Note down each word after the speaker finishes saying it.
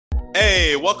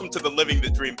Hey, welcome to the Living the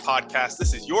Dream podcast.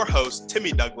 This is your host,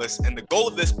 Timmy Douglas, and the goal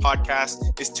of this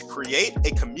podcast is to create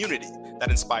a community that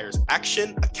inspires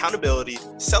action, accountability,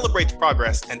 celebrates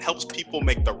progress, and helps people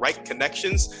make the right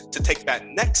connections to take that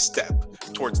next step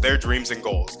towards their dreams and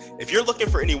goals. If you're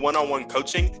looking for any one-on-one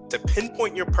coaching to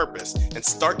pinpoint your purpose and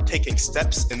start taking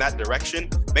steps in that direction,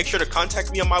 make sure to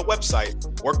contact me on my website,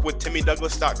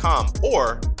 workwithtimmydouglas.com,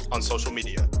 or on social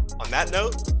media. On that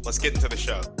note, let's get into the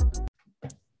show.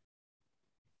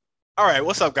 All right,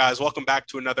 what's up, guys? Welcome back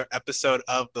to another episode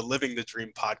of the Living the Dream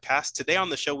podcast. Today on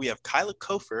the show, we have Kyla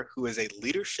Kofer, who is a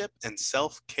leadership and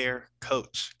self-care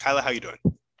coach. Kyla, how you doing?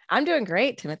 I'm doing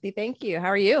great, Timothy. Thank you. How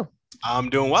are you?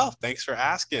 I'm doing well. Thanks for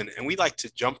asking. And we'd like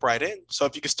to jump right in. So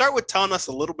if you could start with telling us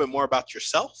a little bit more about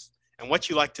yourself and what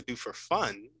you like to do for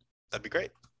fun, that'd be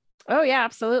great. Oh, yeah,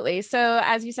 absolutely. So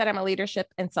as you said, I'm a leadership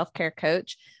and self-care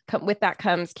coach. With that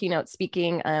comes keynote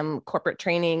speaking, corporate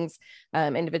trainings,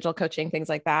 individual coaching, things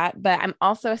like that. But I'm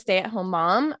also a stay-at-home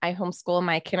mom. I homeschool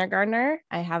my kindergartner.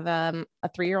 I have a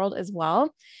 3-year-old as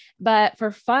well. But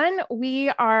for fun,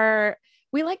 we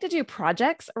like to do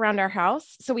projects around our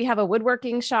house. So we have a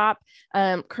woodworking shop.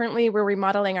 Currently, we're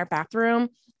remodeling our bathroom.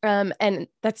 And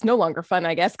that's no longer fun,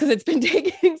 I guess, because it's been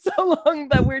taking so long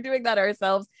that we're doing that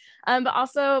ourselves. But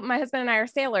also my husband and I are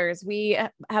sailors. We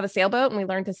have a sailboat and we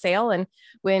learn to sail. And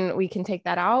when we can take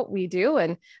that out, we do.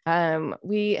 And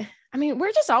we're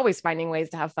just always finding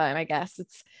ways to have fun, I guess.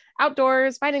 It's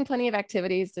outdoors, finding plenty of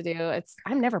activities to do.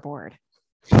 I'm never bored.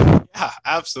 Yeah,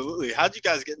 absolutely. How'd you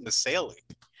guys get into sailing?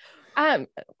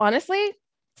 Honestly,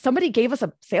 somebody gave us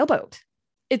a sailboat.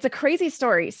 It's a crazy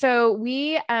story. So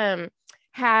we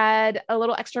had a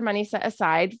little extra money set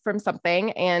aside from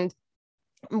something, and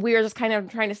we were just kind of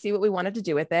trying to see what we wanted to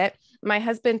do with it. My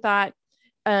husband thought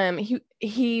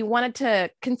he wanted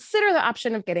to consider the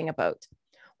option of getting a boat.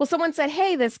 Well, someone said,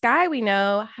 hey, this guy we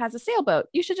know has a sailboat.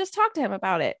 You should just talk to him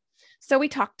about it. So we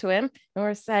talked to him and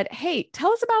we said, hey,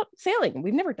 tell us about sailing.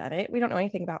 We've never done it. We don't know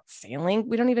anything about sailing.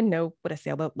 We don't even know what a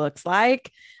sailboat looks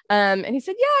like. And he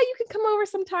said, yeah, you can come over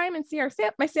sometime and see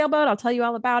my sailboat. I'll tell you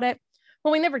all about it.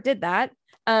 Well, we never did that.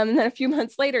 And then a few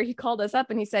months later, he called us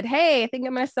up and he said, hey, I think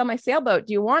I'm going to sell my sailboat.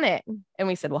 Do you want it? And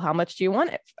we said, well, how much do you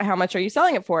want it? How much are you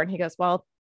selling it for? And he goes, well,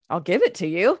 I'll give it to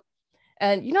you.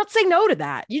 And you don't say no to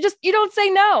that. You don't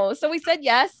say no. So we said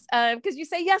yes, because you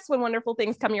say yes when wonderful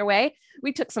things come your way.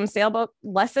 We took some sailing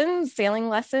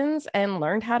lessons, and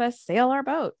learned how to sail our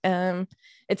boat.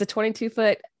 It's a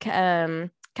 22-foot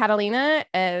Catalina.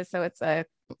 So it's a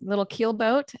little keel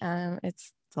boat.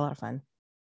 It's a lot of fun.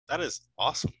 That is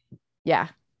awesome. Yeah.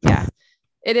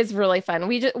 It is really fun.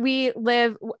 We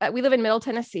live in Middle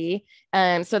Tennessee.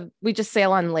 So we just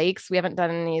sail on lakes. We haven't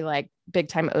done any like big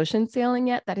time ocean sailing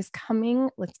yet. That is coming.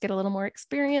 Let's get a little more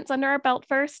experience under our belt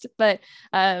first. But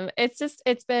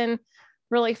it's been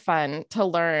really fun to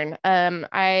learn.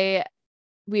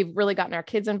 We've really gotten our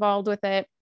kids involved with it.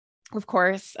 Of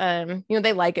course,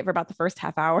 they like it for about the first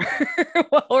half hour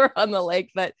while we're on the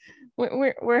lake, but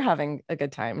we're having a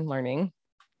good time learning.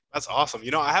 That's awesome.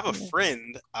 I have a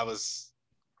friend.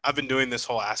 I've been doing this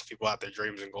whole ask people out their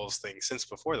dreams and goals thing since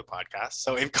before the podcast.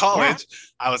 So in college,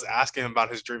 I was asking him about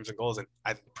his dreams and goals, and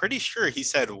I'm pretty sure he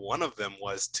said one of them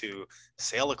was to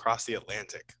sail across the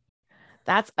Atlantic.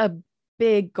 That's a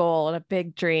big goal and a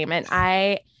big dream. And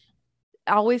I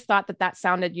always thought that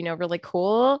sounded, really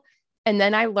cool. And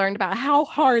then I learned about how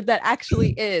hard that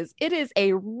actually is. It is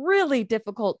a really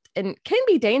difficult and can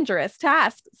be dangerous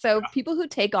task. So people who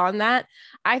take on that,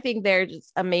 I think they're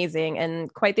just amazing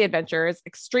and quite the adventurers,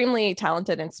 extremely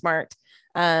talented and smart.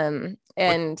 And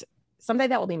someday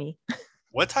that will be me.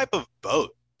 What type of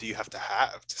boat do you have to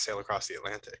sail across the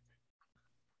Atlantic?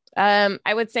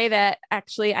 I would say that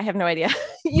actually, I have no idea.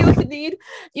 You would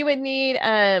need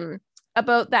a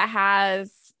boat that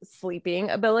has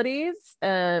sleeping abilities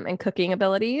and cooking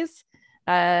abilities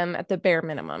at the bare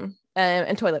minimum,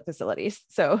 and toilet facilities.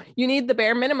 So you need the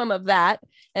bare minimum of that.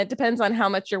 And it depends on how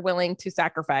much you're willing to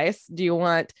sacrifice. Do you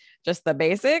want just the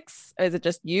basics? Is it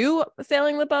just you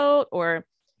sailing the boat, or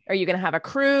are you going to have a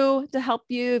crew to help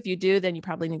you? If you do, then you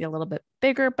probably need a little bit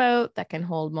bigger boat that can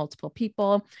hold multiple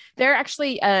people. They're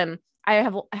actually, I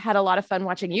have had a lot of fun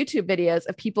watching YouTube videos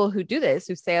of people who do this,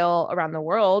 who sail around the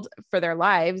world for their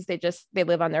lives. They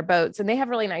live on their boats, and they have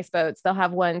really nice boats. They'll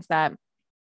have ones that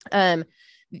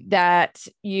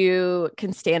you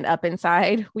can stand up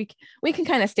inside. We can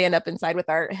kind of stand up inside with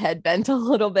our head bent a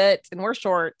little bit, and we're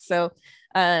short. So,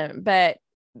 but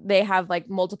they have like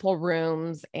multiple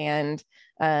rooms and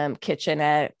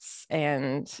kitchenettes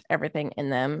and everything in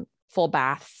them, full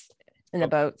baths in the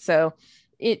boat. So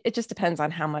it just depends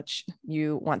on how much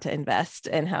you want to invest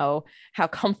and how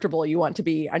comfortable you want to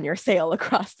be on your sail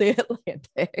across the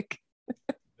Atlantic.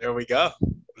 There we go.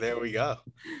 There we go.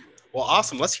 Well,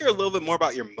 awesome. Let's hear a little bit more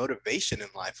about your motivation in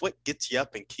life. What gets you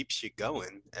up and keeps you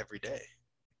going every day?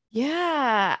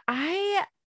 Yeah, I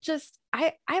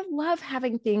love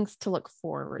having things to look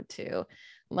forward to.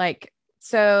 Like,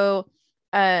 so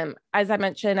as I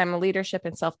mentioned, I'm a leadership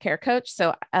and self-care coach.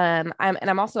 So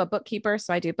I'm also a bookkeeper.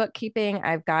 So I do bookkeeping.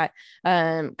 I've got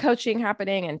coaching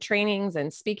happening and trainings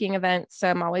and speaking events. So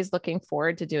I'm always looking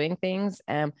forward to doing things.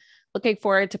 Looking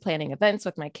forward to planning events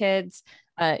with my kids.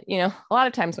 You know, a lot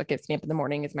of times what gets me up in the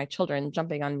morning is my children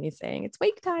jumping on me saying, it's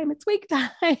wake time, it's wake time.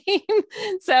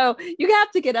 So you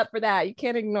have to get up for that. You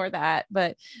can't ignore that.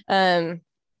 But,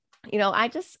 you know,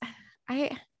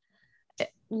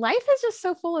 life is just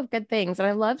so full of good things. And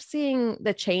I love seeing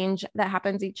the change that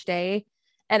happens each day.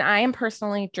 And I am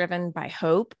personally driven by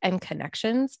hope and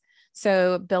connections.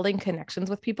 So building connections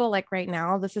with people, like right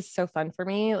now, this is so fun for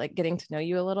me, like getting to know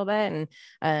you a little bit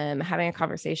and having a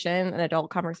conversation, an adult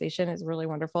conversation is really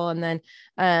wonderful. And then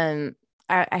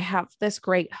I have this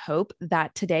great hope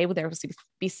that today there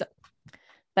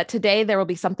will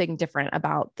be something different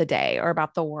about the day or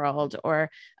about the world,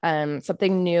 or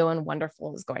something new and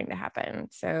wonderful is going to happen.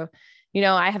 So, you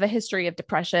know, I have a history of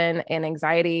depression and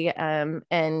anxiety,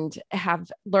 and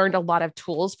have learned a lot of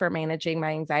tools for managing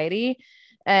my anxiety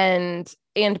and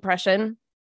depression.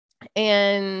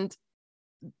 And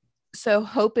so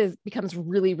hope becomes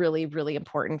really, really, really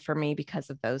important for me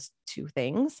because of those two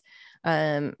things.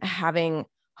 Having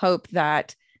hope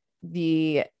that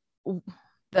the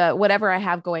whatever I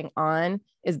have going on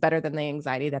is better than the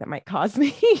anxiety that it might cause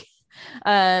me.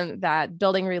 That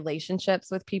building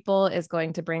relationships with people is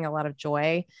going to bring a lot of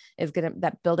joy,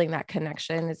 that building that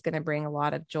connection is going to bring a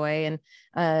lot of joy.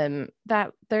 And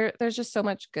that there's just so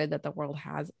much good that the world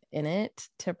has in it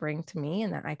to bring to me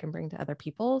and that I can bring to other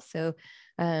people. So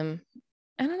I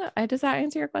don't know. Does that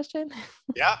answer your question?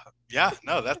 Yeah.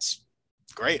 No, that's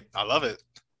great. I love it.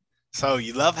 So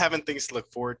you love having things to look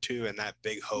forward to, and that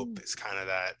big hope is kind of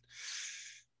that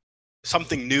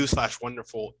something new /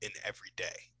 wonderful in every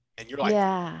day. And you're like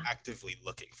actively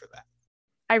looking for that.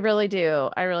 I really do.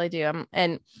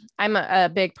 I'm a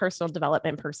big personal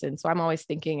development person. So I'm always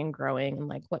thinking and growing and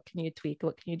like, what can you tweak?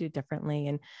 What can you do differently?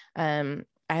 And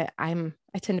I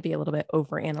tend to be a little bit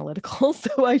over analytical.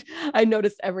 So I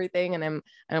notice everything, and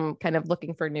I'm kind of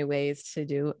looking for new ways to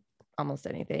do almost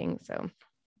anything. So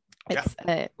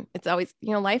it's always,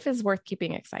 you know, life is worth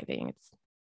keeping exciting.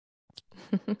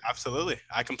 Absolutely.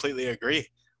 I completely agree.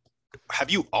 Have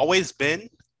you always been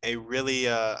a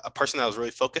person that was really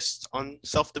focused on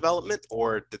self-development,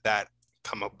 or did that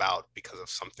come about because of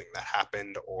something that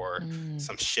happened or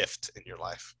some shift in your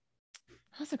life?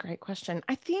 That's a great question.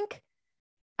 I think,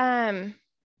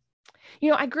 you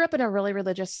know, I grew up in a really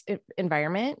religious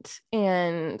environment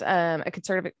and a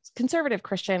conservative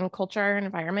Christian culture and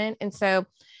environment. And so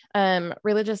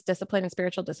religious discipline and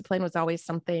spiritual discipline was always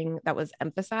something that was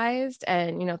emphasized.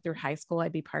 And, you know, through high school,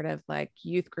 I'd be part of like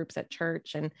youth groups at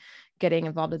church and getting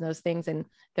involved in those things. And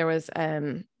there was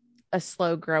a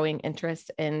slow growing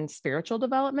interest in spiritual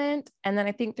development. And then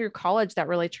I think through college, that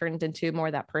really turned into more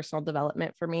of that personal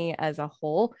development for me as a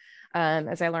whole,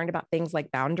 as I learned about things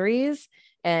like boundaries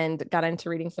and got into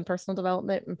reading some personal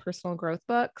development and personal growth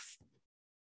books.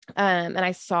 And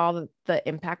I saw the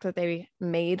impact that they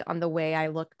made on the way I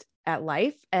looked at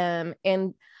life. And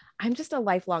I'm just a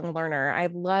lifelong learner. I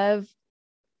love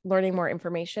learning more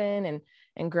information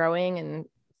and growing and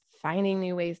finding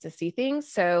new ways to see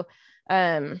things. So,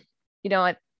 you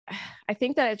know, I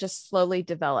think that it just slowly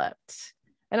developed.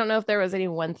 I don't know if there was any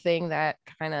one thing that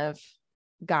kind of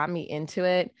got me into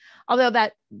it. Although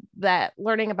that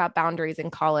learning about boundaries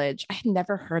in college, I had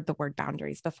never heard the word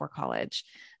boundaries before college.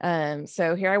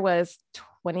 So here I was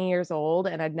 20 years old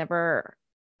and I'd never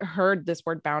heard this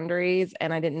word boundaries,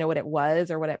 and I didn't know what it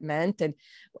was or what it meant.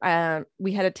 And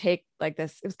we had to take like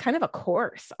this, it was kind of a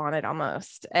course on it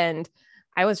almost. And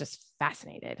I was just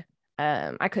fascinated.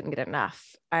 I couldn't get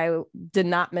enough. I did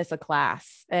not miss a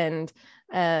class. And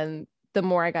the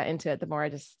more I got into it, the more I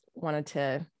just wanted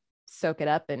to soak it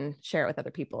up and share it with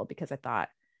other people, because I thought,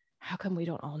 how come we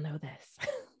don't all know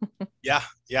this? Yeah,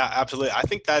 absolutely. I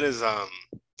think that is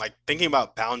like thinking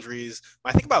about boundaries.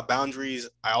 When I think about boundaries,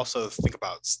 I also think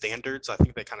about standards. I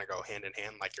think they kind of go hand in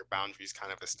hand, like your boundaries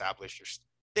kind of establish your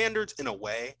standards in a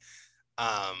way.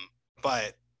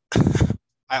 But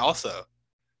I also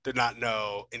did not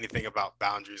know anything about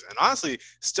boundaries, and honestly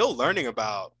still learning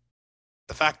about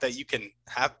the fact that you can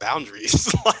have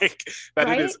boundaries, like that.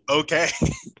 Right? It is okay.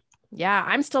 Yeah,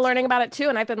 I'm still learning about it too.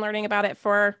 And I've been learning about it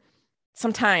for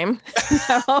some time.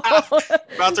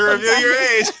 About to reveal your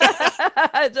age.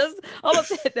 Just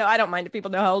almost. No, I don't mind if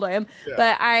people know how old I am,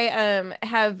 but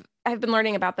I've been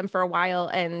learning about them for a while,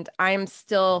 and I'm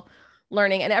still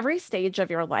learning. And every stage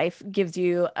of your life gives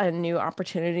you a new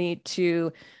opportunity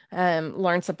to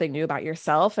learn something new about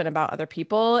yourself and about other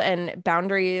people. And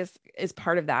boundaries is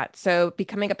part of that. So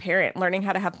becoming a parent, learning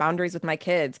how to have boundaries with my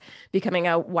kids, becoming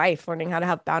a wife, learning how to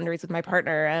have boundaries with my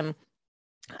partner,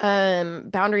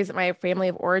 boundaries at my family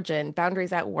of origin,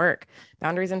 boundaries at work,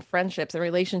 boundaries in friendships and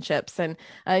relationships. And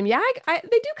they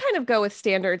do kind of go with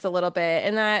standards a little bit,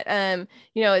 and that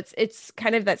it's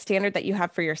kind of that standard that you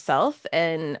have for yourself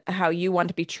and how you want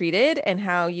to be treated and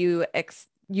how you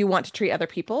want to treat other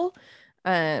people.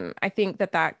 I think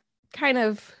that kind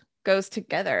of goes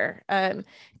together,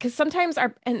 because sometimes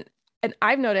and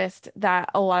I've noticed that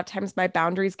a lot of times my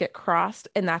boundaries get crossed,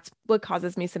 and that's what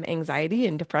causes me some anxiety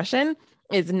and depression,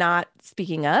 is not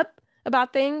speaking up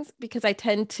about things, because I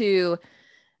tend to,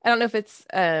 I don't know if it's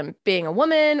being a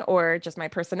woman or just my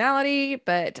personality,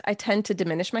 but I tend to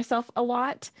diminish myself a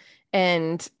lot.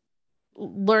 And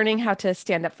learning how to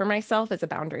stand up for myself is a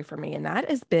boundary for me. And that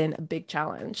has been a big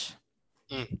challenge.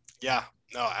 Yeah,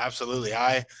 no, absolutely.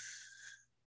 I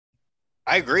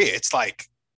agree. It's like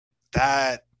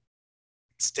that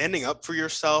standing up for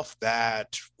yourself,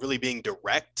 that really being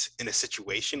direct in a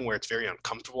situation where it's very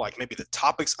uncomfortable, like maybe the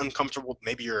topic's uncomfortable,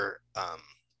 maybe you're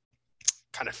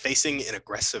kind of facing an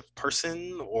aggressive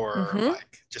person or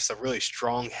like just a really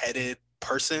strong-headed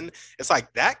person. It's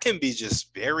like that can be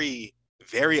just very,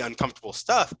 very uncomfortable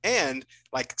stuff. And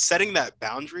like setting that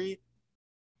boundary,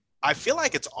 I feel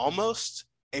like it's almost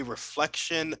a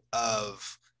reflection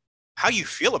of how you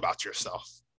feel about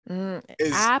yourself.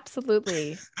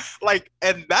 Absolutely. Like,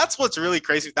 and that's what's really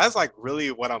crazy. That's like really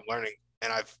what I'm learning.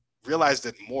 And I've realized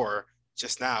it more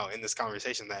just now in this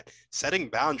conversation, that setting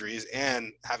boundaries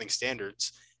and having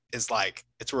standards is like,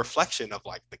 it's a reflection of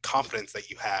like the confidence that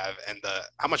you have and the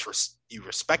how much you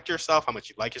respect yourself, how much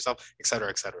you like yourself, et cetera,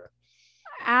 et cetera.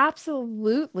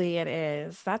 Absolutely, it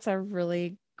is. That's a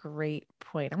really great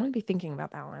point. I'm going to be thinking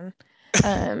about that one.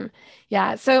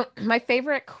 Yeah. So my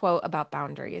favorite quote about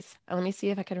boundaries, let me see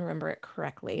if I can remember it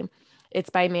correctly. It's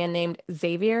by a man named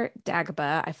Xavier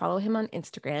Dagba. I follow him on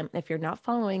Instagram. If you're not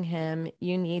following him,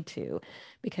 you need to,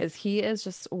 because he is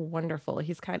just wonderful.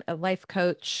 He's kind of a life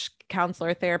coach,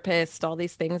 counselor, therapist, all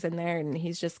these things in there. And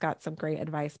he's just got some great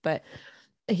advice. But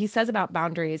he says about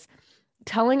boundaries,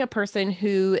 telling a person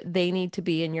who they need to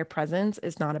be in your presence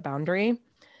is not a boundary.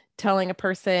 Telling a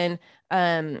person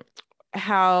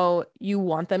how you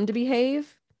want them to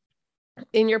behave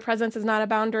in your presence is not a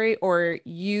boundary, or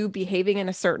you behaving in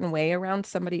a certain way around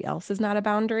somebody else is not a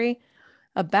boundary.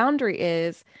 A boundary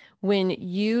is when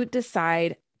you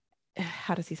decide,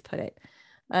 how does he put it?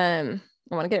 I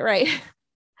want to get it right.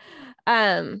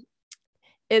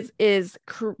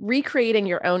 Recreating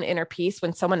your own inner peace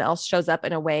when someone else shows up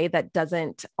in a way that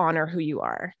doesn't honor who you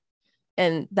are.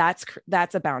 And that's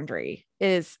a boundary,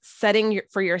 is setting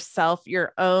for yourself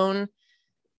your own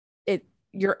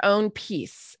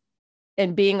peace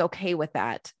and being okay with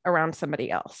that around somebody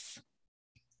else.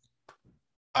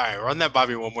 All right, run that by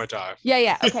me one more time.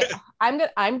 Yeah. Okay.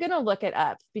 I'm gonna look it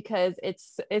up because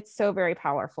it's so very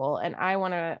powerful, and I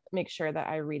want to make sure that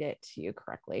I read it to you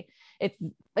correctly. It's,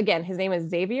 again, his name is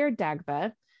Xavier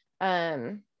Dagba.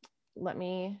 Let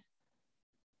me.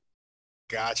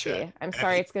 Gotcha. See. I'm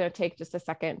sorry, it's gonna take just a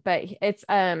second, but it's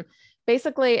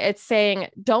basically it's saying,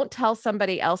 don't tell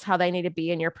somebody else how they need to be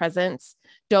in your presence.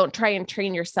 Don't try and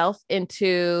train yourself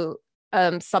into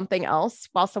something else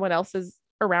while someone else is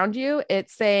around you.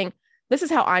 It's saying, this is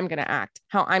how I'm going to act,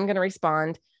 how I'm going to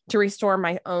respond to restore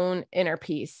my own inner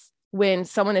peace when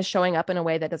someone is showing up in a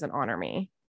way that doesn't honor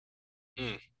me.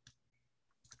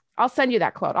 I'll send you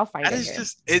that quote. I'll find it. That is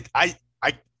just it. I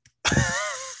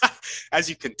as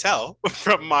you can tell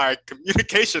from my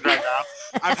communication right now,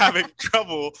 I'm having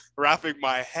trouble wrapping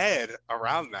my head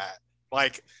around that.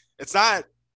 Like, it's not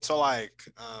so like,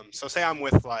 so say I'm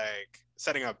with like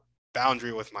setting a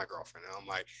boundary with my girlfriend, and I'm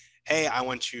like, hey, I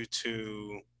want you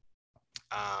to,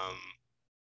 I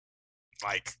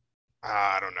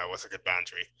don't know, what's a good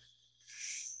boundary?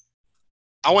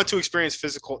 I want to experience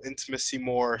physical intimacy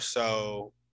more.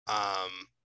 So,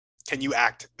 can you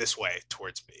act this way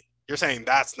towards me? You're saying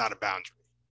that's not a boundary.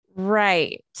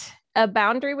 Right. A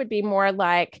boundary would be more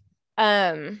like,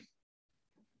 how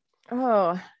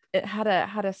to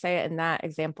say it in that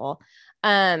example.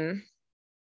 I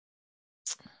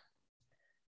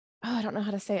don't know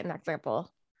how to say it in that example.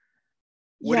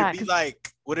 Would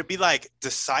it be like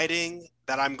deciding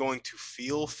that I'm going to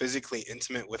feel physically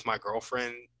intimate with my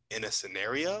girlfriend in a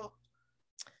scenario?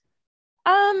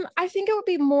 I think it would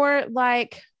be more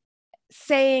like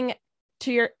saying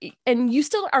to your, and you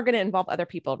still are going to involve other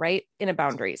people, right? In a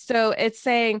boundary. So it's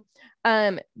saying,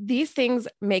 these things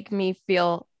make me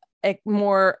feel like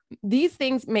more, these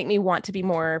things make me want to be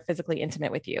more physically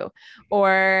intimate with you,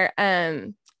 or,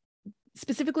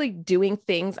 specifically doing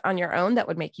things on your own that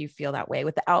would make you feel that way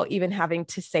without even having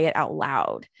to say it out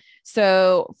loud.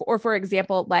 So, or for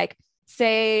example, like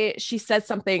say she says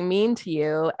something mean to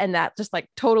you and that just like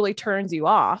totally turns you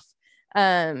off.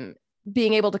 Um,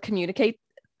 Being able to communicate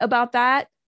about that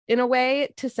in a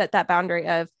way to set that boundary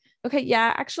of, okay,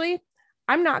 yeah, actually,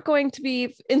 I'm not going to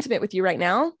be intimate with you right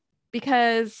now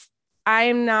because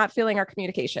I'm not feeling our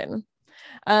communication.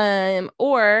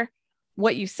 Or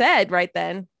what you said right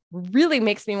then really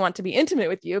makes me want to be intimate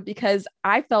with you because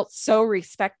I felt so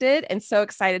respected and so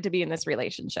excited to be in this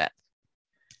relationship.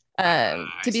 To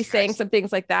be saying some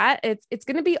things like that, it's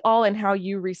going to be all in how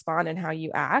you respond and how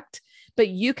you act, but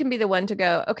you can be the one to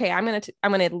go, okay, I'm going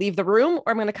to leave the room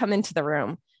or I'm going to come into the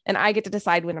room, and I get to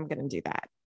decide when I'm going to do that.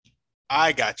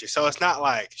 I got you. So it's not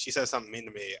like she says something mean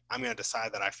to me, I'm going to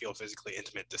decide that I feel physically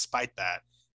intimate despite that.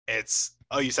 It's,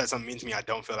 oh, you said something mean to me, I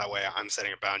don't feel that way, I'm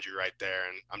setting a boundary right there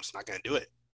and I'm just not going to do it.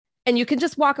 And you can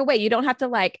just walk away. You don't have to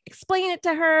like explain it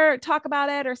to her, talk about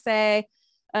it, or say,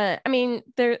 I mean,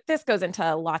 this goes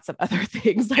into lots of other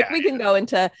things. Like we can go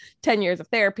into 10 years of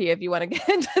therapy if you want to get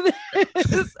into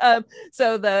this.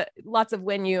 So the lots of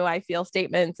when you, I feel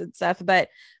statements and stuff, but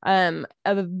a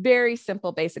very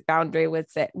simple basic boundary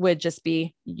would just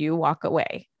be you walk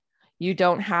away. You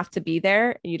don't have to be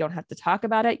there. You don't have to talk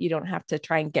about it. You don't have to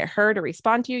try and get her to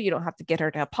respond to you. You don't have to get her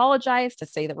to apologize, to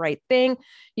say the right thing.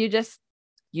 You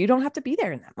don't have to be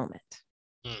there in that moment.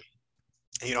 And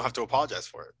you don't have to apologize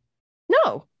for it.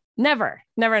 No, never.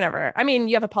 I mean,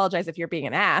 you have to apologize if you're being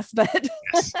an ass, but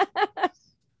yes.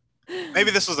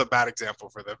 Maybe this was a bad example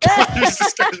for them.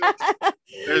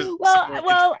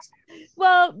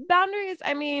 well, boundaries.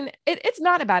 I mean, it's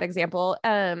not a bad example.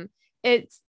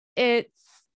 It's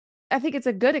I think it's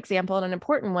a good example and an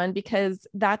important one because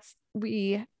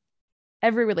every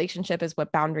relationship is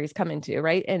what boundaries come into,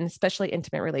 right? And especially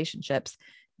intimate relationships,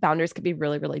 boundaries could be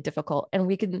really, really difficult. And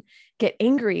we can get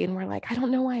angry and we're like, I don't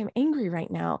know why I'm angry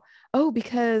right now. Oh,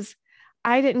 because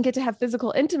I didn't get to have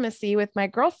physical intimacy with my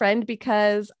girlfriend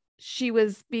because she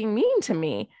was being mean to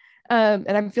me. And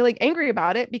I'm feeling angry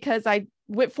about it because I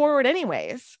went forward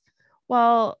anyways.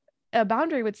 Well, a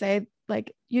boundary would say,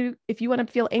 like, if you want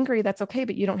to feel angry, that's okay,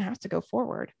 but you don't have to go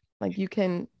forward. Like you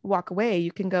can walk away,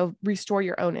 you can go restore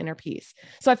your own inner peace.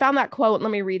 So I found that quote.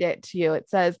 Let me read it to you. It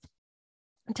says,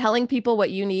 telling people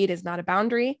what you need is not a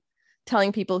boundary.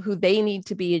 Telling people who they need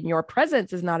to be in your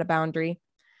presence is not a boundary.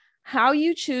 How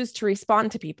you choose to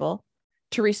respond to people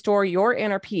to restore your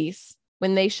inner peace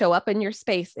when they show up in your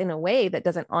space in a way that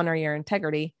doesn't honor your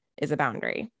integrity is a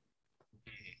boundary.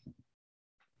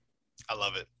 I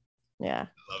love it. Yeah.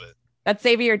 I love it. That's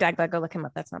Xavier Dagla. Go look him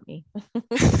up. That's not me.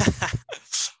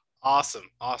 Awesome.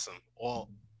 Well,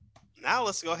 now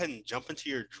let's go ahead and jump into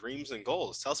your dreams and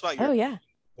goals. Tell us about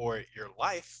or your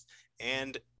life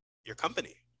and your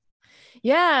company.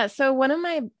 Yeah. So one of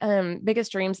my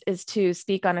biggest dreams is to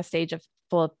speak on a stage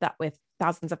with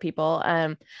thousands of people.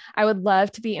 I would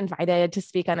love to be invited to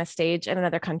speak on a stage in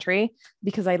another country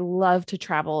because I love to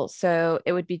travel. So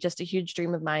it would be just a huge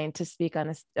dream of mine to speak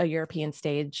on a European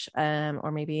stage,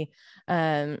 or maybe,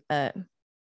 a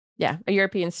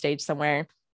European stage somewhere.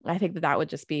 I think that would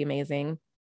just be amazing.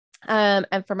 And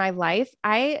for my life,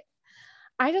 I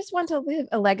just want to live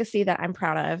a legacy that I'm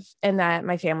proud of and that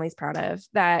my family's proud of,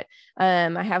 that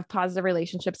I have positive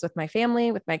relationships with my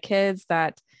family, with my kids,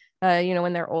 that,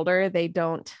 when they're older, they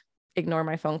don't ignore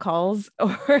my phone calls,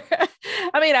 or,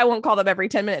 I mean, I won't call them every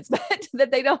 10 minutes, but that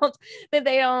they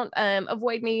don't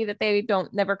avoid me, that they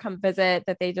don't never come visit,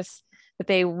 that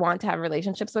they want to have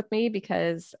relationships with me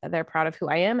because they're proud of who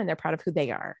I am and they're proud of who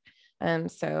they are.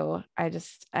 So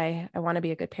I want to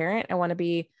be a good parent. I want to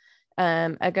be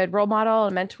a good role model,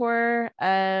 a mentor,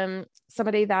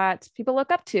 somebody that people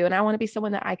look up to. And I want to be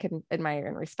someone that I can admire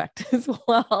and respect as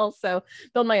well. So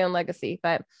build my own legacy.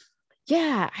 But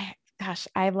yeah,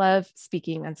 I love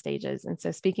speaking on stages. And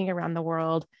so speaking around the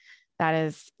world, that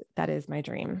is my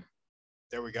dream.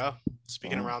 There we go.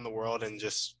 Speaking around the world and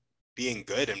just being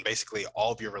good in basically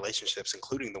all of your relationships,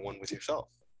 including the one with yourself.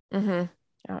 Mm-hmm.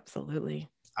 Absolutely.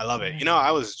 I love it.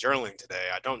 I was journaling today.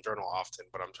 I don't journal often,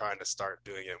 but I'm trying to start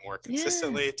doing it more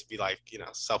consistently to be like,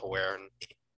 self-aware and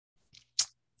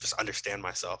just understand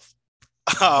myself.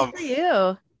 Good for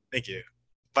you. Thank you.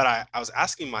 But I was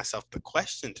asking myself the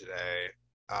question today,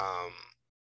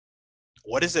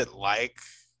 what is it like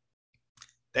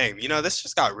Dang, this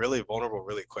just got really vulnerable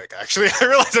really quick. Actually, I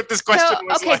realized that this question So,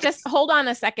 was okay, just hold on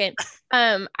a second.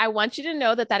 I want you to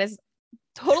know that that is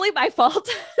totally my fault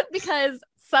because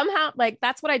somehow, like,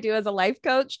 that's what I do as a life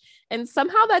coach, and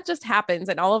somehow that just happens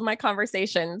in all of my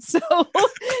conversations. So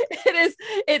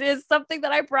it is something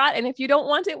that I brought, and if you don't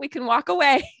want it, we can walk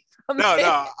away from No, it.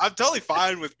 no, I'm totally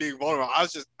fine with being vulnerable. I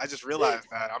just realized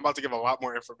that I'm about to give a lot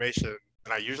more information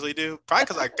than I usually do. Probably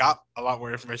because I got a lot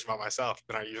more information about myself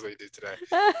than I usually do today.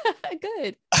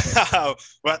 Good.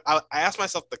 But I asked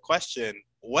myself the question,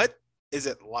 what is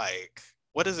it like?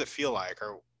 What does it feel like?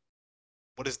 Or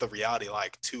what is the reality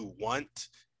like to want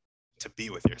to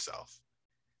be with yourself?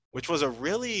 Which was it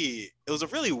was a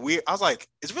really weird, I was like,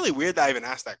 it's really weird that I even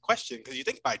asked that question, because you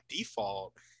think by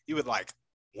default, you would like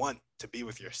want to be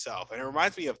with yourself. And it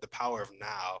reminds me of The Power of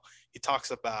Now. He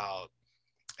talks about,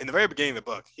 in the very beginning of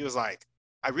the book, he was like,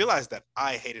 I realized that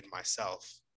I hated myself.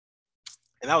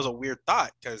 And that was a weird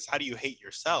thought, because how do you hate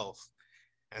yourself?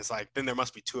 And it's like, then there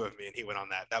must be two of me. And he went on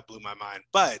that. That blew my mind.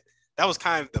 But that was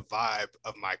kind of the vibe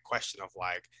of my question of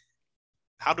like,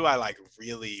 how do I like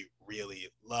really, really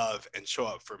love and show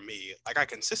up for me like I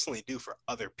consistently do for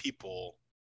other people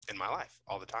in my life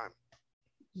all the time?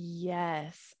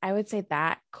 Yes, I would say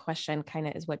that question kind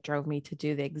of is what drove me to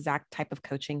do the exact type of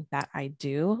coaching that I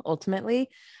do ultimately.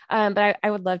 But I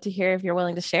would love to hear if you're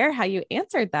willing to share how you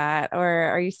answered that, or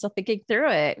are you still thinking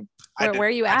through it? Where are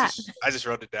you at? I just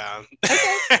wrote it down.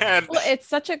 Okay. And Well, it's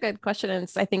such a good question.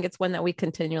 And I think it's one that we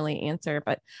continually answer,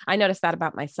 but I noticed that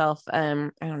about myself.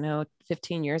 I don't know,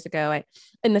 15 years ago,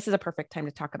 and this is a perfect time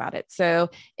to talk about it. So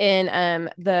in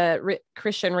the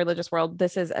Christian religious world,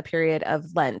 this is a period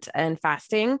of Lent and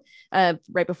fasting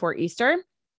right before Easter.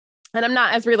 And I'm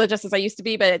not as religious as I used to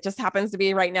be, but it just happens to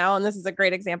be right now. And this is a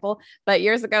great example. But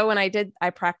years ago, when I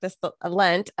practiced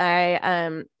Lent,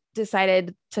 I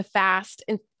decided to fast.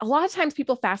 And a lot of times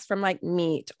people fast from like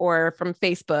meat or from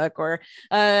Facebook or,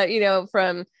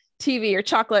 from TV or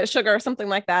chocolate, sugar, or something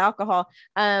like that, alcohol.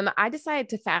 I decided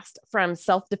to fast from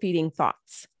self-defeating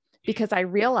thoughts because I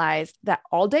realized that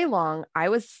all day long I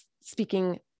was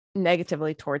speaking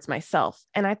negatively towards myself.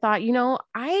 And I thought,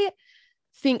 I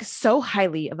think so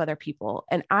highly of other people,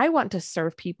 and I want to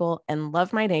serve people and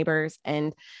love my neighbors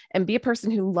and be a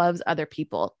person who loves other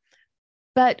people.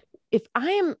 But if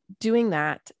I am doing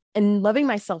that and loving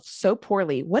myself so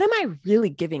poorly, what am I really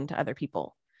giving to other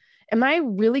people? Am I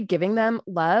really giving them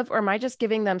love, or am I just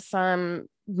giving them some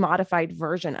modified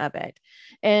version of it?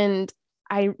 And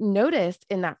I noticed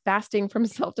in that fasting from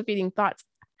self-defeating thoughts,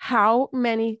 how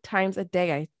many times a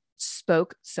day I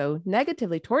spoke so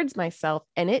negatively towards myself,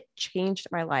 and it changed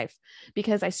my life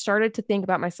because I started to think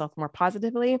about myself more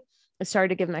positively. I started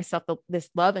to give myself this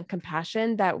love and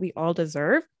compassion that we all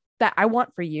deserve, that I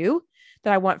want for you,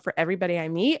 that I want for everybody I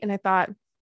meet. And I thought,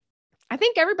 I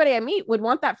think everybody I meet would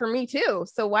want that for me too.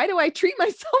 So why do I treat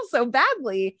myself so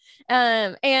badly?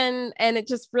 And it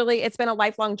just really, it's been a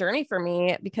lifelong journey for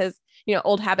me because,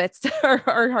 old habits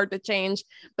are hard to change,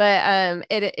 but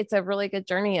it's a really good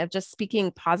journey of just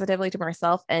speaking positively to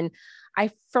myself. And I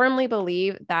firmly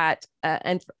believe that,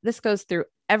 and this goes through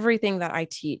everything that I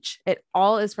teach, it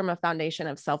all is from a foundation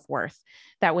of self-worth,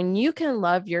 that when you can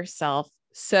love yourself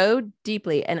so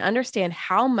deeply and understand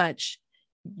how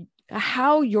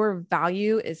your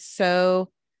value is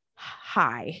so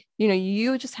high,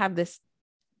 you just have this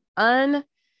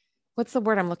what's the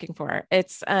word I'm looking for?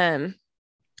 It's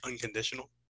unconditional.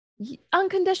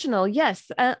 Unconditional.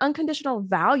 Yes. Unconditional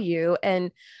value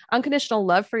and unconditional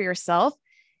love for yourself.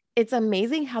 It's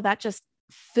amazing how that just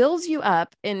fills you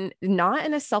up, in not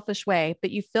in a selfish way, but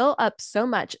you fill up so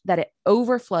much that it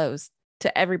overflows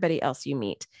to everybody else you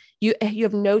meet. You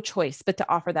have no choice but to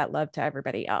offer that love to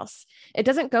everybody else. It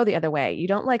doesn't go the other way. You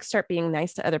don't like start being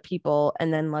nice to other people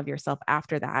and then love yourself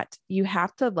after that. You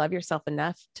have to love yourself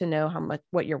enough to know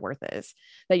what your worth is,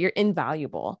 that you're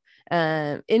invaluable.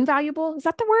 Invaluable, is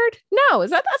that the word? No,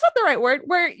 that's not the right word.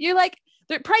 Where you like,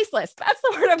 they're priceless. That's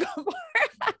the word I'm going for.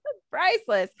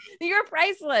 Priceless. You're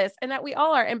priceless, and that we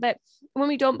all are. But when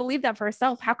we don't believe that for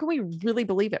ourselves, how can we really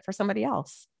believe it for somebody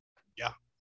else?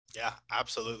 Yeah,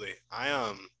 absolutely.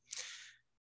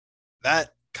 That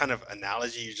kind of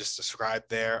analogy you just described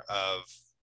there of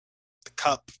the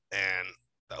cup and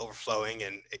the overflowing,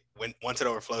 and once it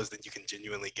overflows, then you can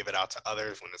genuinely give it out to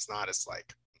others. When it's not, it's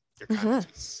like you're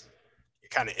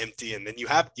kind of empty, and then you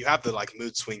have the like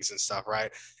mood swings and stuff, right?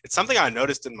 It's something I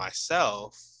noticed in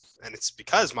myself, and it's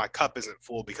because my cup isn't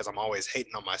full because I'm always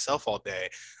hating on myself all day.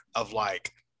 Of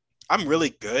like, I'm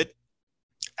really good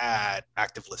at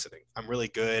active listening. I'm really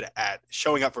good at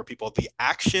showing up for people. The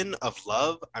action of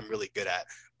love, I'm really good at.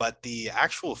 But the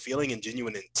actual feeling and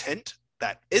genuine intent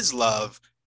that is love,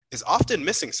 is often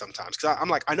missing sometimes. Because I'm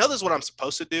like, I know this is what I'm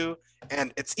supposed to do,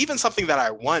 and it's even something that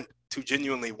I want to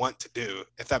genuinely want to do,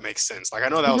 if that makes sense. Like, I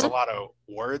know that was a lot of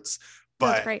words,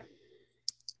 That's but great.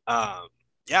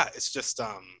 yeah, it's just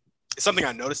it's something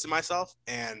I noticed in myself.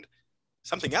 And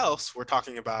something else we're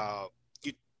talking about,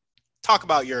 you talk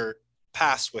about your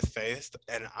past with faith,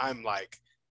 and I'm like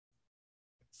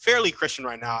fairly Christian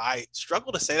right now. I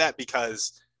struggle to say that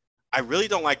because I really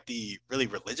don't like the really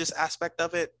religious aspect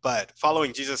of it, but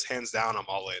following Jesus hands down, I'm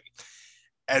all in.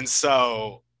 And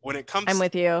so when it comes, I'm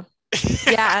with you.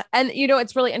 Yeah. And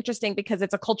it's really interesting because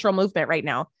it's a cultural movement right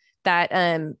now that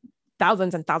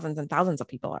thousands and thousands and thousands of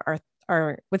people are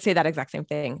would say that exact same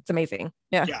thing. It's amazing.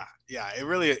 Yeah. Yeah, it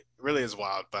really is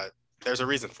wild, but there's a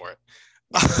reason for it.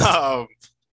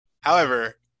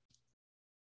 However,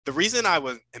 the reason I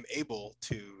am able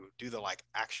to do the like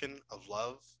action of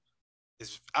love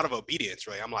is out of obedience,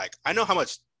 really. I'm like, I know how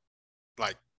much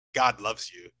like God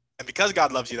loves you. And because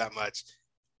God loves you that much,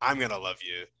 I'm going to love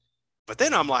you. But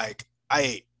then I'm like,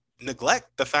 I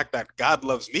neglect the fact that God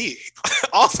loves me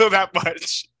also that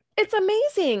much. It's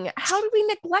amazing. How do we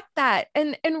neglect that?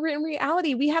 And in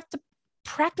reality, we have to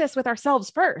practice with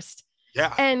ourselves first.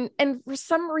 Yeah. And for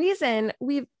some reason,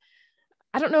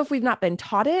 I don't know if we've not been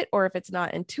taught it or if it's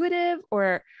not intuitive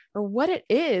or what it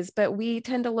is, but we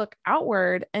tend to look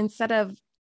outward instead of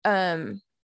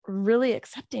really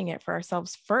accepting it for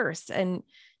ourselves first and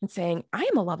saying, I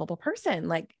am a lovable person.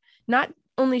 Like, not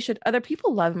only should other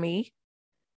people love me,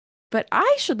 but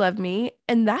I should love me.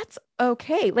 And that's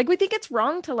okay. Like, we think it's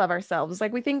wrong to love ourselves.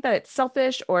 Like, we think that it's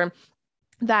selfish or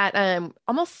that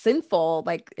almost sinful.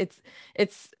 Like, it's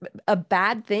a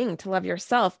bad thing to love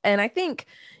yourself. And I think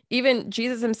even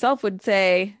Jesus himself would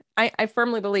say, I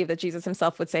firmly believe that Jesus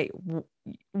himself would say,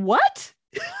 what?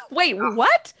 Wait,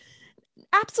 what?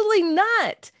 Absolutely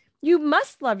not. You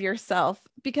must love yourself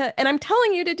and I'm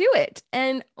telling you to do it.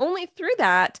 And only through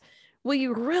that will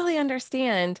you really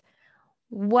understand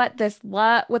what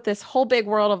this whole big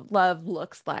world of love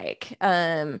looks like.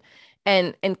 And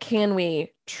can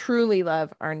we truly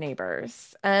love our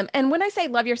neighbors? And when I say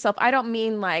love yourself, I don't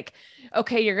mean like,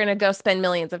 okay, you're going to go spend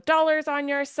millions of dollars on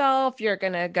yourself. You're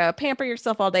going to go pamper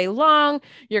yourself all day long.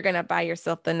 You're going to buy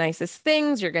yourself the nicest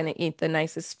things. You're going to eat the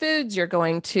nicest foods. You're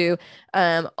going to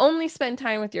only spend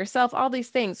time with yourself, all these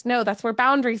things. No, that's where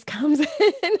boundaries comes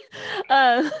in.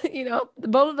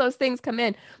 Both of those things come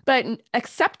in, but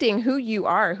accepting who you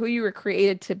are, who you were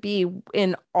created to be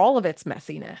in all of its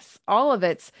messiness, all of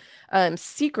its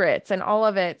secrets and all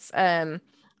of its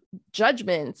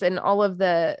judgments and all of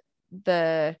the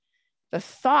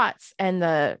thoughts and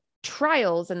the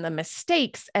trials and the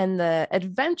mistakes and the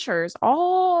adventures,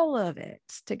 all of it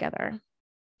together.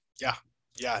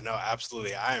 Yeah, no,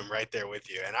 absolutely. I am right there with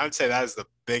you. And I would say that is the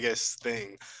biggest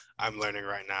thing I'm learning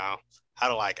right now, how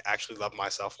to like actually love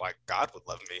myself like God would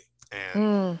love me.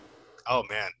 And oh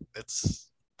man, it's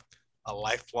a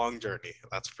lifelong journey.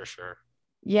 That's for sure.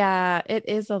 Yeah, it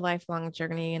is a lifelong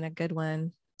journey and a good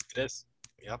one. It is.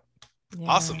 Yep. Yeah.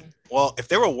 Awesome. Well, if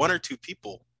there were one or two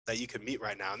people that you could meet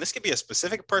right now, and this could be a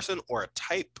specific person or a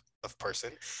type of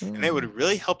person, and they would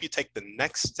really help you take the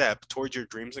next step towards your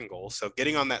dreams and goals. So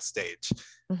getting on that stage,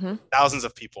 thousands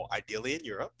of people, ideally in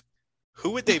Europe, who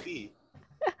would they be?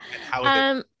 And how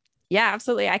would they? Yeah,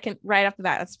 absolutely. I can right off the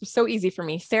bat. That's so easy for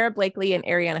me. Sara Blakely and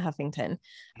Arianna Huffington.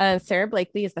 Sara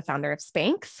Blakely is the founder of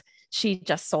Spanx. She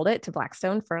just sold it to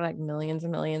Blackstone for like millions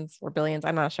and millions or billions,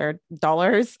 I'm not sure,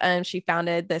 dollars. She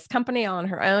founded this company on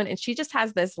her own, and she just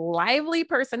has this lively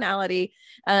personality,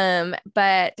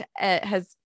 but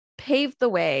has paved the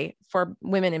way for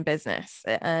women in business.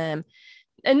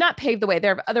 And not paved the way.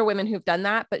 There are other women who've done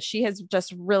that, but she has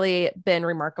just really been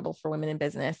remarkable for women in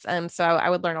business. So I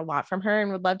would learn a lot from her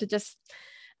and would love to just,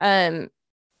 it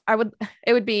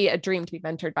would be a dream to be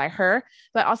mentored by her.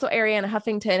 But also Arianna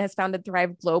Huffington has founded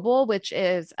Thrive Global, which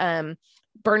is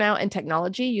burnout and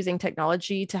technology, using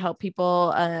technology to help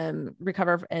people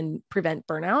recover and prevent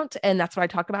burnout. And that's what I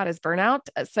talk about is burnout.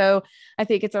 So I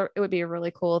think it would be a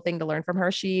really cool thing to learn from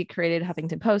her. She created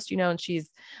Huffington Post, and she's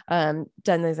done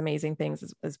these amazing things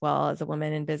as well as a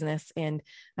woman in business. And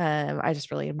I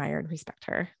just really admire and respect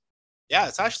her. Yeah,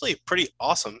 it's actually pretty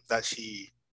awesome that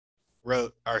she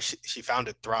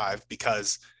founded Thrive,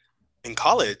 because in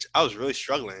college I was really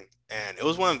struggling, and it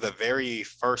was one of the very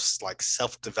first like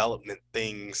self-development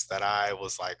things that I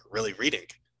was like really reading.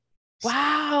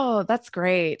 Wow, that's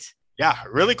great. Yeah,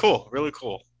 really cool,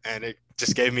 and it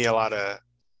just gave me a lot of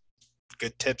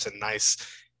good tips and nice,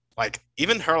 like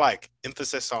even her like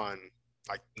emphasis on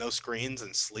like no screens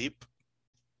and sleep.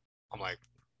 I'm like,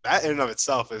 that in and of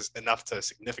itself is enough to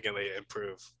significantly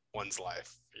improve one's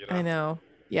life. I know.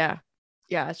 Yeah.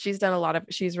 Yeah, she's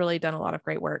really done a lot of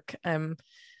great work. And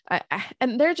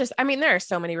they're just, I mean, there are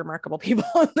so many remarkable people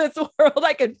in this world.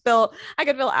 I could fill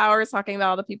hours talking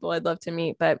about all the people I'd love to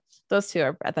meet, but those two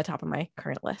are at the top of my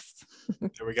current list.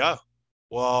 There we go.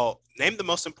 Well, name the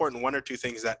most important one or two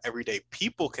things that everyday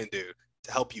people can do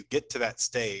to help you get to that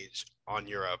stage on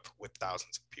Europe with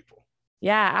thousands of people.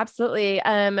 Yeah, absolutely.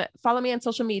 Follow me on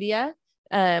social media.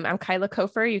 I'm Kyla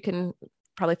Kofer. You can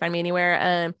probably find me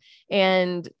anywhere.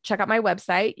 And check out my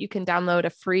website. You can download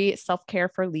a free Self-Care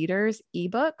for Leaders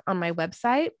ebook on my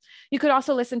website. You could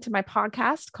also listen to my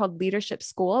podcast called Leadership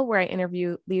School, where I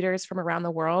interview leaders from around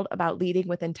the world about leading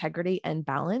with integrity and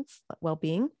balance,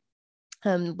 well-being,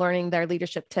 learning their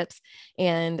leadership tips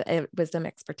and wisdom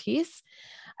expertise.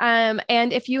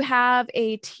 And if you have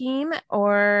a team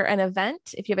or an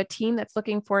event, if you have a team that's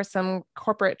looking for some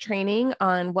corporate training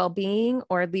on well-being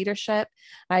or leadership,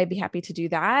 I'd be happy to do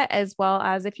that. As well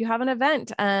as if you have an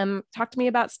event, talk to me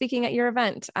about speaking at your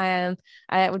event.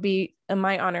 It would be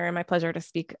my honor and my pleasure to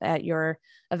speak at your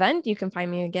event. You can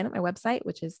find me again at my website,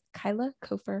 which is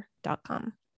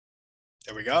kylakofer.com.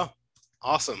 There we go.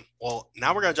 Awesome. Well,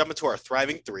 now we're going to jump into our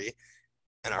Thriving Three.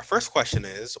 And our first question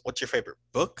is, what's your favorite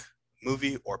book,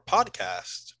 movie, or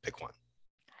podcast? Pick one.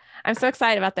 I'm so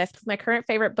excited about this because my current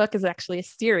favorite book is actually a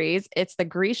series. It's the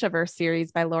Grishaverse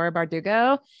series by Laura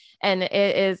Bardugo. And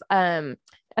it is a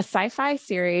sci-fi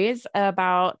series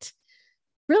about,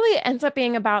 really ends up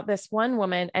being about this one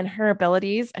woman and her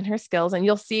abilities and her skills. And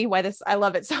you'll see why I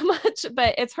love it so much,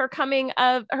 but it's her coming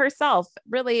of herself.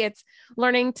 Really, it's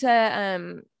learning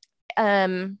to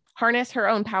harness her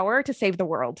own power to save the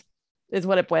world is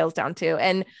what it boils down to.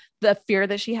 And the fear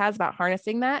that she has about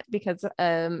harnessing that because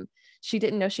she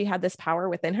didn't know she had this power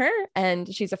within her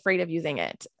and she's afraid of using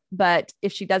it. But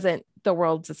if she doesn't, the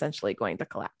world's essentially going to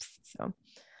collapse. So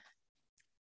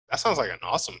that sounds like an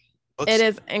awesome book. It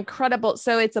is incredible.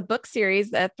 So it's a book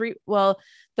series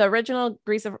the original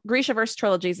Grishaverse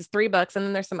trilogies is 3 books, and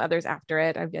then there's some others after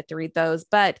it. I've yet to read those,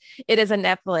 but it is a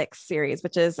Netflix series,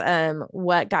 which is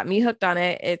what got me hooked on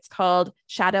it. It's called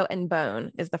Shadow and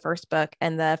Bone is the first book,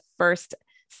 and the first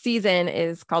season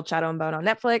is called Shadow and Bone on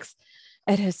Netflix.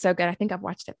 It is so good. I think I've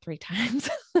watched it 3 times.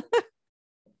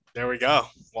 There we go.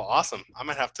 Well, awesome. I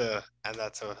might have to add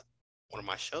that to one of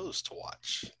my shows to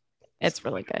watch. It's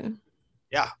really good.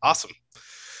 Yeah, awesome.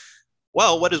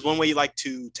 Well, what is one way you like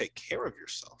to take care of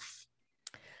yourself?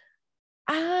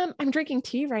 I'm drinking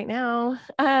tea right now.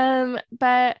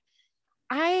 But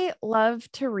I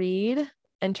love to read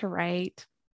and to write.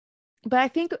 But I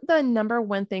think the number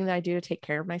one thing that I do to take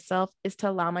care of myself is to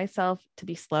allow myself to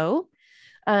be slow.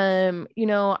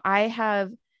 I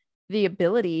have the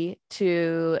ability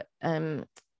to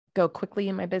go quickly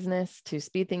in my business, to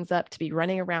speed things up, to be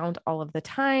running around all of the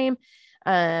time.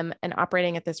 And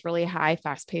operating at this really high,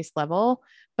 fast-paced level,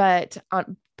 but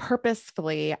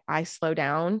purposefully, I slow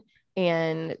down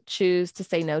and choose to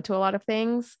say no to a lot of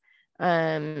things,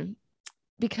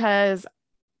 because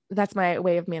that's my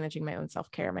way of managing my own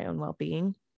self-care, my own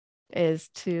well-being, is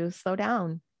to slow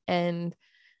down. And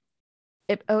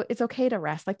it's okay to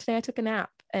rest. Like today, I took a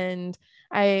nap, and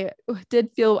I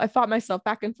fought myself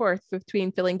back and forth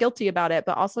between feeling guilty about it,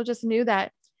 but also just knew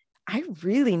that I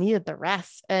really needed the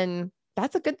rest, and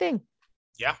that's a good thing.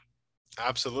 Yeah,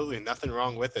 absolutely. Nothing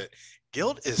wrong with it.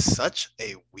 Guilt is such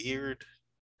a weird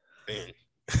thing.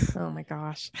 Oh my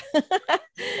gosh.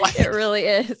 It really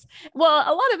is. Well,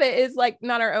 a lot of it is like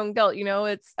not our own guilt,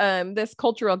 it's this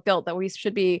cultural guilt that we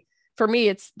should be, for me,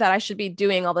 it's that I should be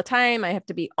doing all the time. I have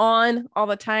to be on all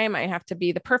the time. I have to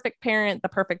be the perfect parent, the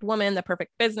perfect woman, the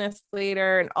perfect business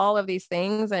leader, and all of these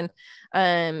things. And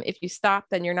if you stop,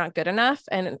 then you're not good enough.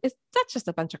 And that's just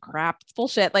a bunch of crap. It's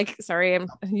bullshit. Like, sorry, I'm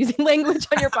using language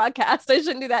on your podcast. I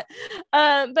shouldn't do that.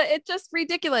 But it's just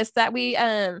ridiculous that we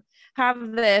have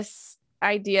this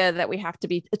idea that we have to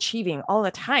be achieving all the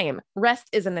time. Rest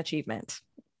is an achievement.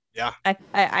 Yeah.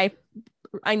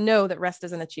 I know that rest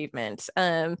is an achievement.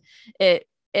 You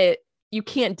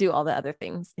can't do all the other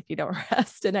things if you don't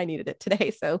rest, and I needed it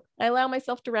today. So I allow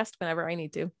myself to rest whenever I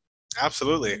need to.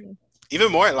 Absolutely.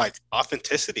 Even more, like,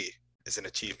 authenticity is an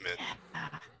achievement. Yeah.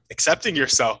 Accepting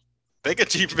yourself, big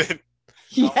achievement.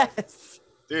 Yes.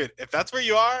 Dude, if that's where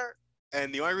you are,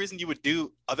 and the only reason you would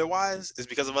do otherwise is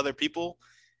because of other people,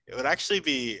 it would actually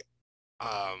be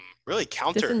really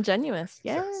disingenuous.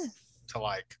 Yes.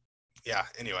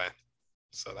 Anyway.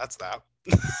 So that's that.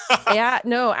 Yeah,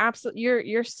 no, absolutely.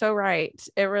 You're so right.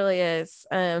 It really is.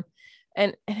 And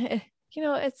I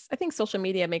think social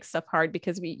media makes stuff hard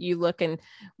because you look and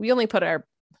we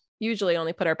usually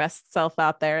only put our best self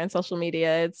out there in social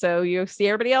media. And so you see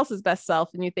everybody else's best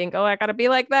self and you think, oh, I got to be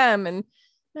like them. And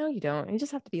no, you don't. You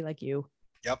just have to be like you.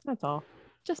 Yep. That's all.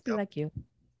 Just be Yep. like you.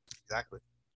 Exactly.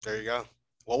 There you go.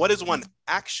 Well, what is one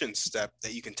action step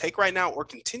that you can take right now or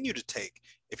continue to take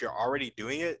if you're already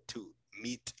doing it to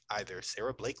meet either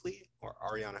Sarah Blakely or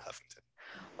Ariana Huffington?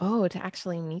 Oh, to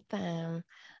actually meet them.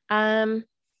 Um,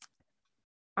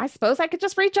 I suppose I could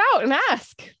just reach out and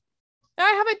ask.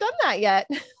 I haven't done that yet.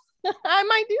 I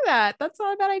might do that. That's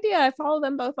not a bad idea. I follow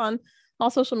them both on all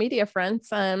social media fronts.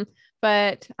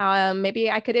 But maybe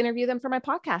I could interview them for my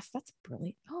podcast. That's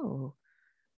brilliant. Oh,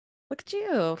 look at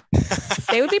you.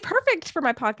 They would be perfect for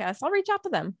my podcast. I'll reach out to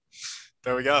them.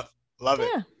 There we go. Love it.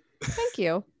 Yeah. Thank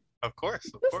you. Of course.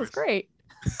 Of This course. is great.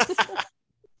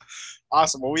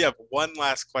 Awesome. Well, we have one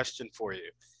last question for you.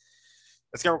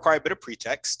 It's going to require a bit of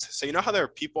pretext. So you know how there are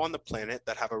people on the planet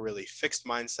that have a really fixed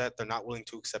mindset. They're not willing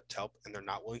to accept help and they're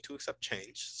not willing to accept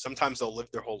change. Sometimes they'll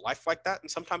live their whole life like that, and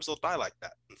sometimes they'll die like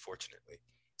that, unfortunately.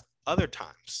 Other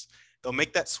times, they'll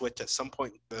make that switch at some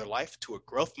point in their life to a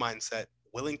growth mindset,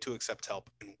 willing to accept help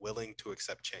and willing to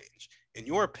accept change. In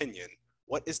your opinion,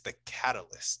 what is the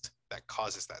catalyst that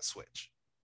causes that switch?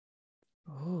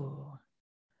 Oh,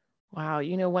 wow.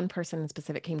 One person in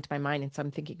specific came to my mind. And so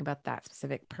I'm thinking about that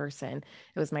specific person.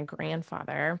 It was my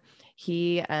grandfather.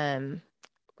 He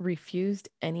refused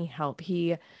any help.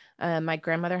 My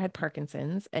grandmother had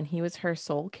Parkinson's and he was her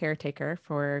sole caretaker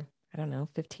for,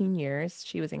 15 years.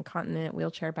 She was incontinent,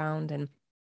 wheelchair bound. And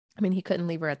I mean, he couldn't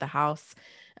leave her at the house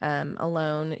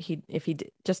alone.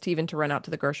 Just even to run out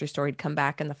to the grocery store, he'd come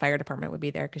back and the fire department would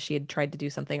be there because she had tried to do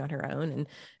something on her own and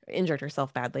injured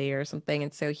herself badly or something.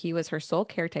 And so he was her sole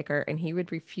caretaker and he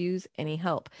would refuse any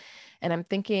help. And I'm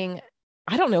thinking,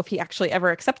 I don't know if he actually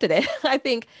ever accepted it. I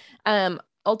think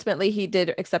ultimately he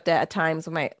did accept it at times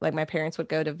when my parents would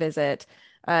go to visit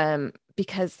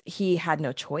because he had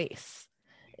no choice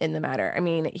in the matter. I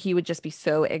mean, he would just be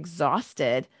so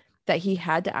exhausted that he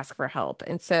had to ask for help.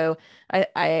 And so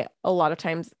I a lot of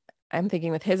times I'm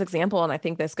thinking with his example, and I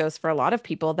think this goes for a lot of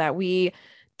people, that we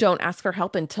don't ask for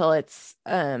help until it's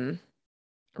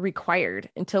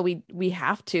required, until we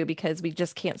have to, because we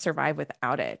just can't survive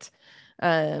without it.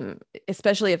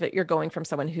 Especially if you're going from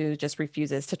someone who just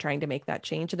refuses to trying to make that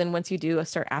change. And then once you do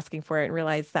start asking for it and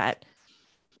realize that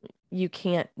you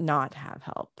can't not have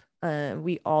help.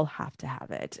 We all have to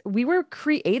have it. We were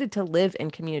created to live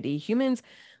in community. Humans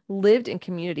lived in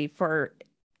community for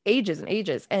ages and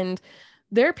ages. And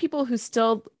there are people who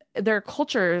there are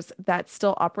cultures that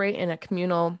still operate in a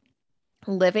communal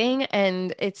living.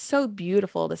 And it's so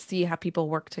beautiful to see how people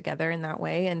work together in that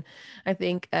way. And I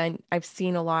think I've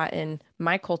seen a lot in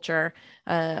my culture,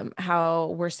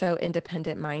 how we're so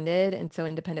independent minded and so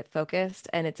independent focused.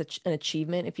 And it's an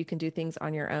achievement if you can do things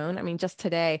on your own. I mean, just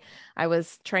today I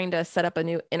was trying to set up a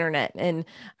new internet and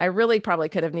I really probably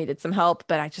could have needed some help,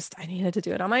 but I needed to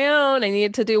do it on my own. I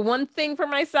needed to do one thing for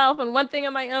myself and one thing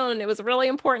on my own. It was really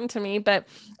important to me, but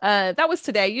that was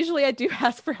today. Usually I do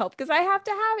ask for help because I have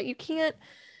to have it.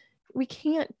 We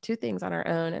can't do things on our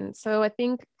own. And so I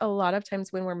think a lot of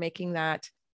times when we're making that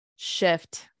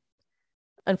shift,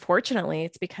 unfortunately,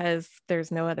 it's because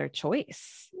there's no other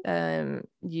choice.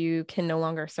 You can no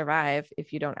longer survive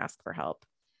if you don't ask for help.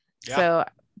 Yeah. So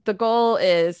the goal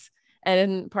is,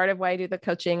 and part of why I do the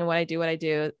coaching and what I do,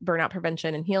 burnout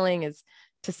prevention and healing, is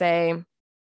to say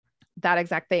that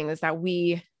exact thing, is that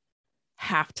we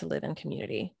have to live in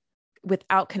community.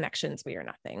 Without connections, we are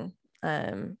nothing.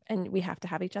 And we have to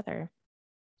have each other.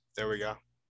 There we go.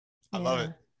 I love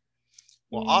it.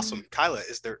 Well, awesome. Kyla,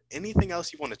 is there anything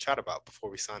else you want to chat about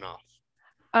before we sign off?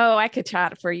 Oh, I could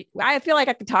chat for you. I feel like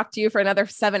I could talk to you for another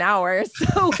 7 hours.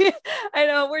 So I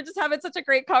know we're just having such a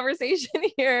great conversation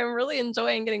here. I'm really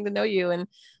enjoying getting to know you. And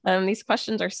these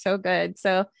questions are so good.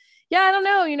 So yeah, I don't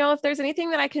know, if there's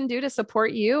anything that I can do to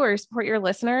support you or support your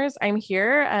listeners, I'm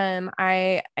here.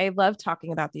 I love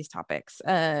talking about these topics,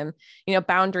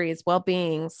 boundaries,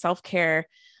 well-being, self-care,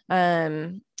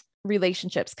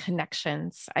 relationships,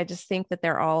 connections. I just think that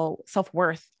they're all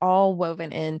self-worth, all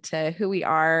woven into who we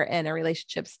are and our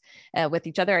relationships with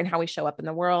each other and how we show up in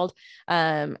the world.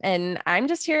 And I'm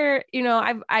just here,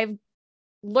 I've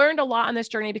learned a lot on this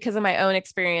journey because of my own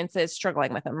experiences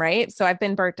struggling with them. Right. So I've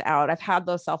been burnt out. I've had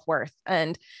low self-worth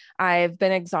and I've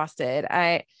been exhausted.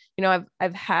 I've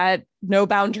had no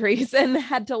boundaries and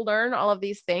had to learn all of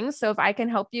these things. So if I can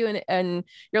help you and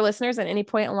your listeners at any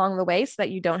point along the way so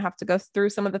that you don't have to go through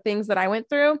some of the things that I went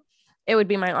through, it would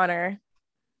be my honor.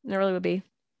 It really would be.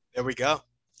 There we go.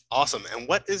 Awesome. And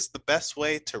what is the best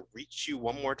way to reach you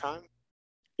one more time?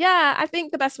 Yeah, I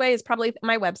think the best way is probably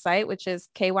my website, which is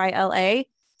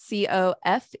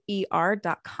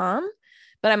KYLACOFER.com.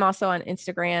 But I'm also on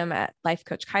Instagram at Life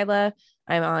Coach Kyla.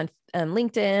 I'm on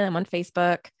LinkedIn. I'm on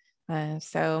Facebook.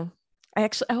 So I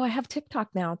have TikTok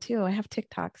now too. I have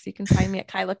TikTok. So you can find me at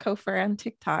Kyla Kofer on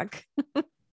TikTok.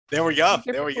 There we go.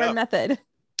 There we go. Method.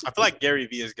 I feel like Gary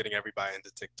Vee is getting everybody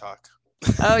into TikTok.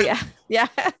 Oh yeah. Yeah.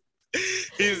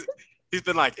 He's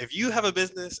been like, if you have a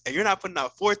business and you're not putting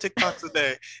out 4 TikToks a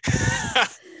day.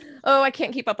 Oh, I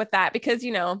can't keep up with that because,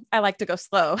 I like to go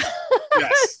slow.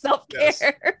 Yes. Self-care. Yes.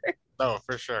 No,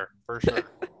 for sure. For sure.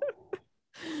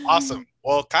 Awesome.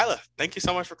 Well, Kyla, thank you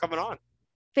so much for coming on.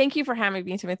 Thank you for having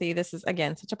me, Timothy. This is,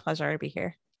 again, such a pleasure to be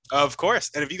here. Of course.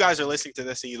 And if you guys are listening to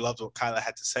this and you loved what Kyla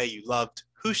had to say, you loved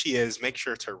who she is, make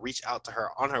sure to reach out to her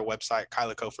on her website,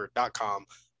 kylakofer.com.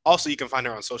 Also, you can find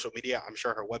her on social media. I'm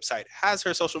sure her website has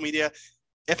her social media.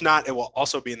 If not, it will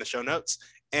also be in the show notes.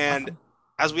 And awesome.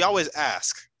 As we always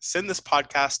ask, send this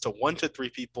podcast to 1 to 3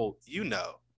 people you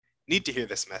know need to hear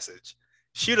this message.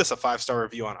 Shoot us a 5-star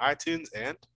review on iTunes,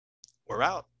 and we're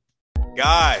out.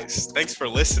 Guys, thanks for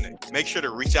listening. Make sure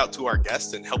to reach out to our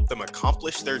guests and help them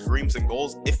accomplish their dreams and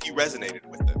goals if you resonated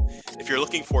with them. If you're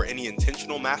looking for any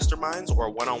intentional masterminds or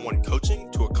one-on-one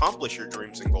coaching to accomplish your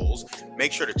dreams and goals,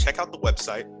 make sure to check out the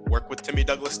website,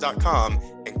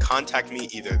 workwithtimmydouglas.com, and contact me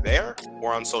either there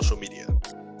or on social media.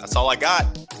 That's all I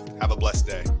got. Have a blessed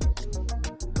day.